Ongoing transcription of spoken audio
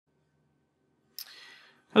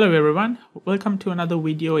Hello everyone, welcome to another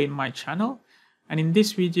video in my channel. And in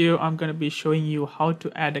this video, I'm going to be showing you how to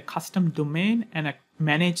add a custom domain and a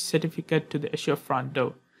managed certificate to the Azure Front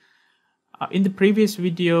Door. In the previous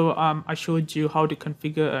video, I showed you how to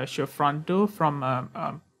configure Azure Front Door from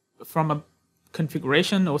a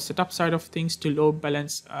configuration or setup side of things to load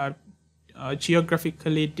balance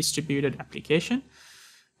geographically distributed application.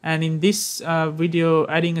 And in this video,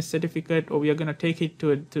 adding a certificate, or we are going to take it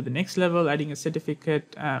to the next level, adding a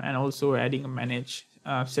certificate and also adding a managed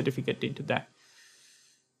certificate into that.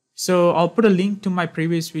 So I'll put a link to my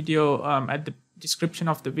previous video at the description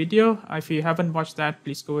of the video. If you haven't watched that,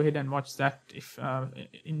 please go ahead and watch that if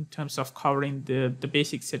in terms of covering the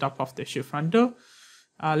basic setup of the Azure Front Door.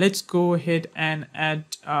 Let's go ahead and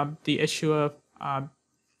add the Azure,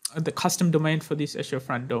 the custom domain for this Azure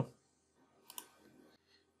Front Door.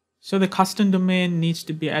 So the custom domain needs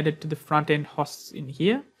to be added to the front-end hosts in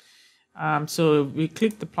here. So we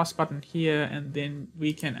click the plus button here, and then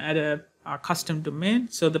we can add a custom domain.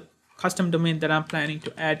 So the custom domain that I'm planning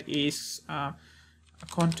to add is ar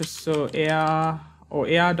or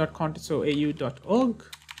ar.contourau.org.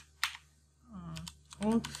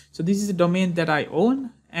 So this is a domain that I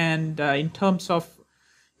own, and in terms of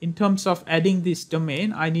adding this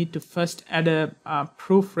domain, I need to first add a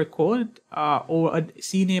proof record or a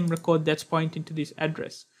CNAME record that's pointing to this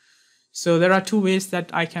address. So there are two ways that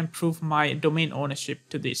I can prove my domain ownership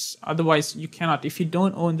to this. Otherwise, you cannot. If you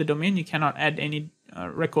don't own the domain, you cannot add any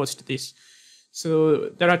records to this. So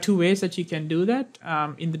there are two ways that you can do that.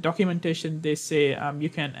 In the documentation, they say you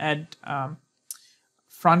can add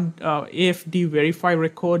AFD verify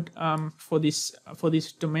record for this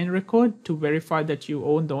domain record to verify that you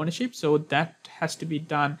own the ownership. So that has to be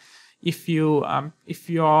done if you're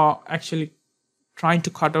actually trying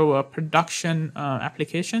to cut over a production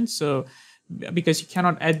application. So because you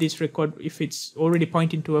cannot add this record if it's already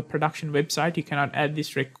pointing to a production website, you cannot add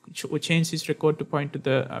this or change this record to point to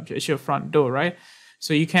the Azure Front Door, right?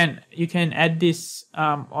 So you can add this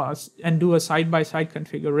and do a side-by-side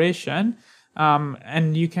configuration.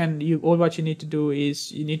 And all what you need to do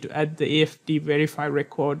is you need to add the AFD verify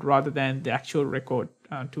record rather than the actual record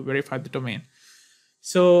to verify the domain.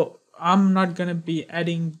 So I'm not going to be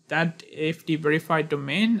adding that AFD verified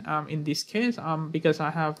domain in this case because I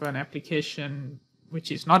have an application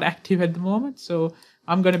which is not active at the moment. So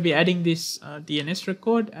I'm going to be adding this DNS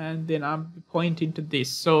record, and then I'm pointing to this.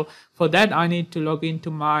 So for that, I need to log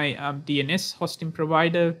into my DNS hosting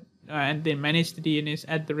provider and then manage the DNS,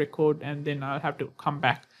 add the record, and then I'll have to come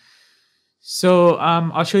back. So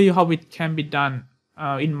I'll show you how it can be done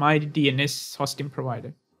in my DNS hosting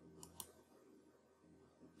provider.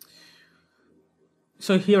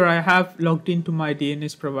 So here I have logged into my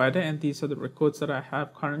DNS provider, and these are the records that I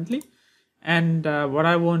have currently. And what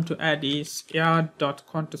I want to add is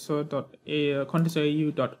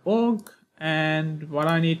ar.contourau.org, and what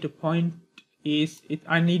I need to point is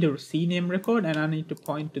I need a CNAME record, and I need to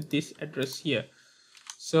point to this address here.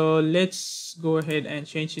 So let's go ahead and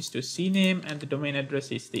change this to CNAME, and the domain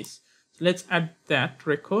address is this. So let's add that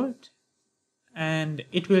record, and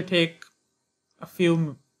it will take a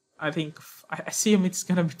few. I assume it's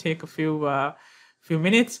gonna take a few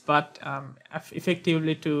minutes, but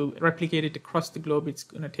effectively to replicate it across the globe, it's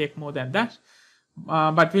gonna take more than that.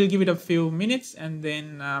 But we'll give it a few minutes, and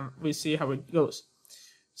then we'll see how it goes.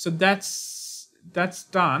 So that's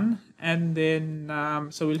done, and then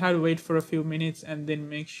so we'll have to wait for a few minutes and then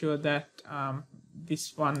make sure that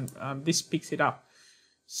this picks it up.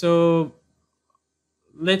 So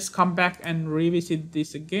let's come back and revisit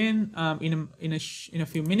this again in a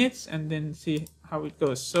few minutes, and then see how it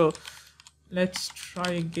goes. So let's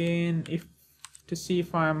try again to see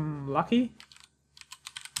if I'm lucky.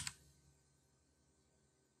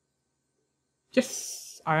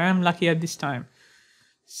 Yes, I am lucky at this time.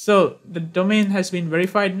 So the domain has been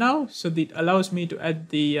verified now, so it allows me to add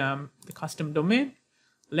the custom domain.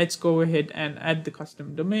 Let's go ahead and add the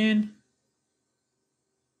custom domain.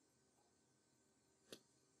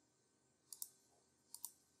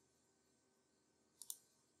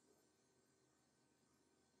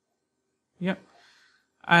 Yep.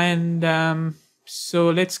 And so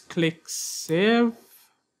let's click save.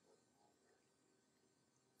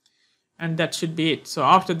 And that should be it. So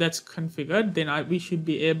after that's configured, then we should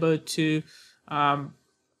be able to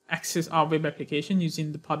access our web application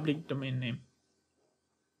using the public domain name.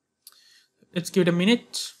 Let's give it a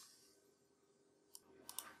minute.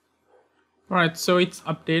 All right, so it's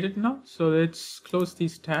updated now. So let's close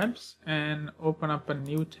these tabs and open up a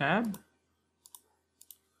new tab.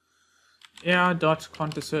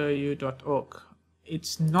 ar.contourau.org.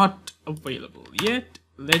 It's not available yet.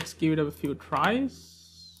 Let's give it a few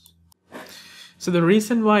tries. So the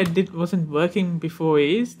reason why it wasn't working before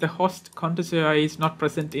is the host contour is not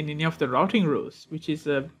present in any of the routing rules, which is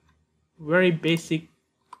a very basic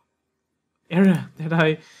error that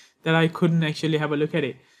I couldn't actually have a look at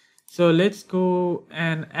it. So let's go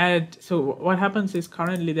and add. So what happens is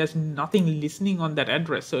currently there's nothing listening on that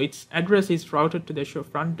address. So its address is routed to the Azure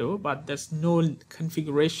Front Door, but there's no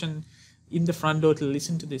configuration in the front door to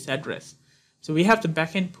listen to this address. So we have the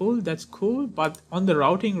backend pool, that's cool, but on the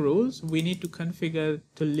routing rules, we need to configure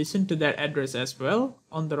to listen to that address as well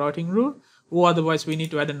on the routing rule, or otherwise we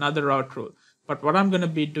need to add another route rule. But what I'm going to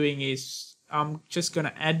be doing is I'm just going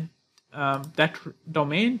to add that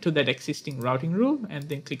domain to that existing routing rule and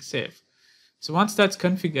then click save. So once that's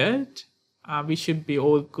configured, we should be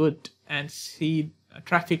all good and see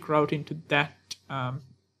traffic routing to that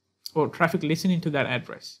or traffic listening to that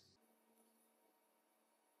address.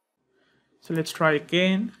 So let's try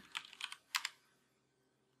again.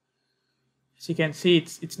 As you can see,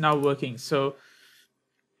 it's now working. So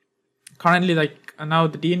currently, like now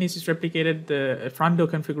the DNS is replicated, the front door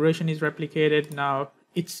configuration is replicated. Now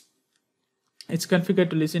it's configured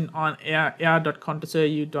to listen on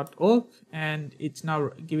ar.contour.org, and it's now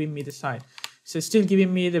giving me the site. So it's still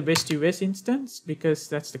giving me the West US instance because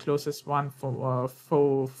that's the closest one for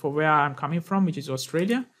where I'm coming from, which is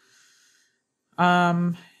Australia.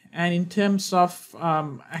 And in terms of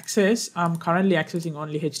access, I'm currently accessing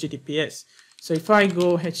only HTTPS. So if I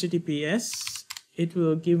go HTTPS, it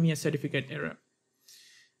will give me a certificate error.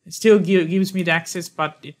 It still gives me the access,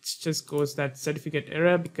 but it just goes that certificate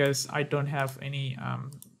error because I don't have any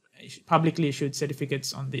publicly issued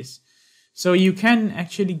certificates on this. So you can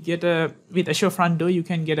actually get with Azure Front Door, you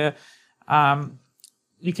can get a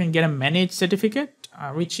managed certificate,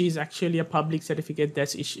 which is actually a public certificate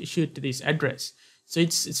that's issued to this address. So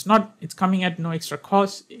it's coming at no extra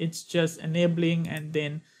cost. It's just enabling and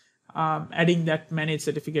then adding that managed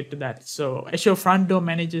certificate to that. So Azure Front Door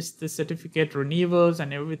manages the certificate renewals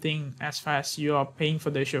and everything as far as you are paying for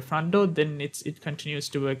the Azure Front Door, then it continues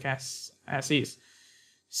to work as is.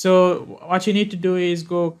 So what you need to do is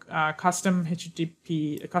go custom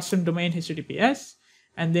domain HTTPS,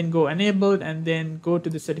 and then go enabled, and then go to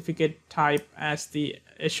the certificate type as the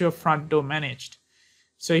Azure Front Door managed.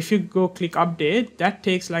 So if you go click update, that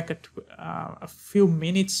takes like a few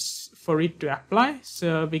minutes for it to apply.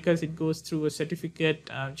 So because it goes through a certificate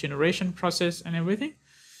generation process and everything.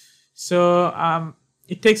 So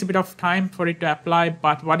it takes a bit of time for it to apply,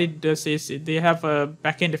 but what it does is they have a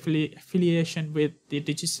backend affiliation with the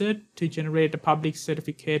DigiCert to generate a public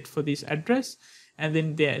certificate for this address. And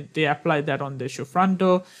then they apply that on the Azure Front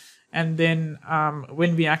Door. And then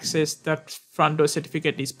when we access that Front Door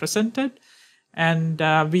certificate is presented, and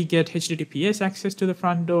we get HTTPS access to the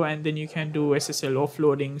front door, and then you can do SSL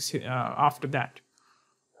offloadings after that.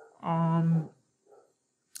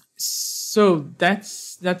 So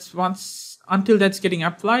that's once until that's getting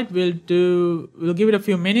applied, we'll give it a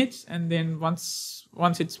few minutes, and then once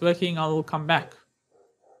it's working, I'll come back.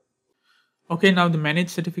 Okay, now the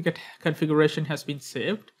managed certificate configuration has been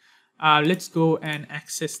saved. Let's go and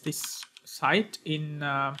access this site in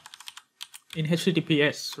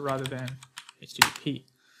HTTPS rather than HTTP.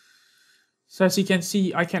 So as you can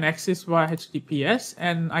see, I can access via HTTPS,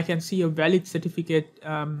 and I can see a valid certificate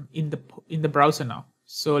in the browser now.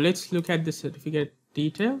 So let's look at the certificate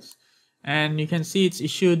details, and you can see it's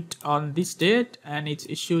issued on this date, and it's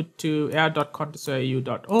issued to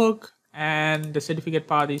ar.contour.org, and the certificate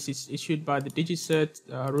part is issued by the DigiCert,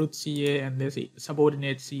 root CA, and there's a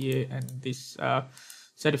subordinate CA, and this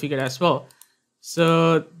certificate as well.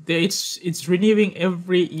 So it's renewing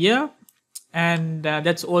every year. And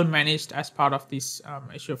that's all managed as part of this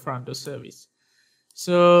Azure Front Door service.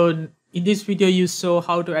 So in this video, you saw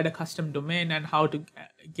how to add a custom domain and how to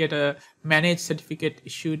get a managed certificate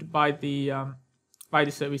issued by the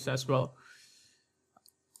service as well.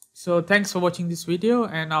 So thanks for watching this video,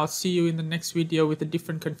 and I'll see you in the next video with a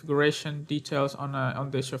different configuration details on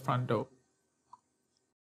the Azure Front Door.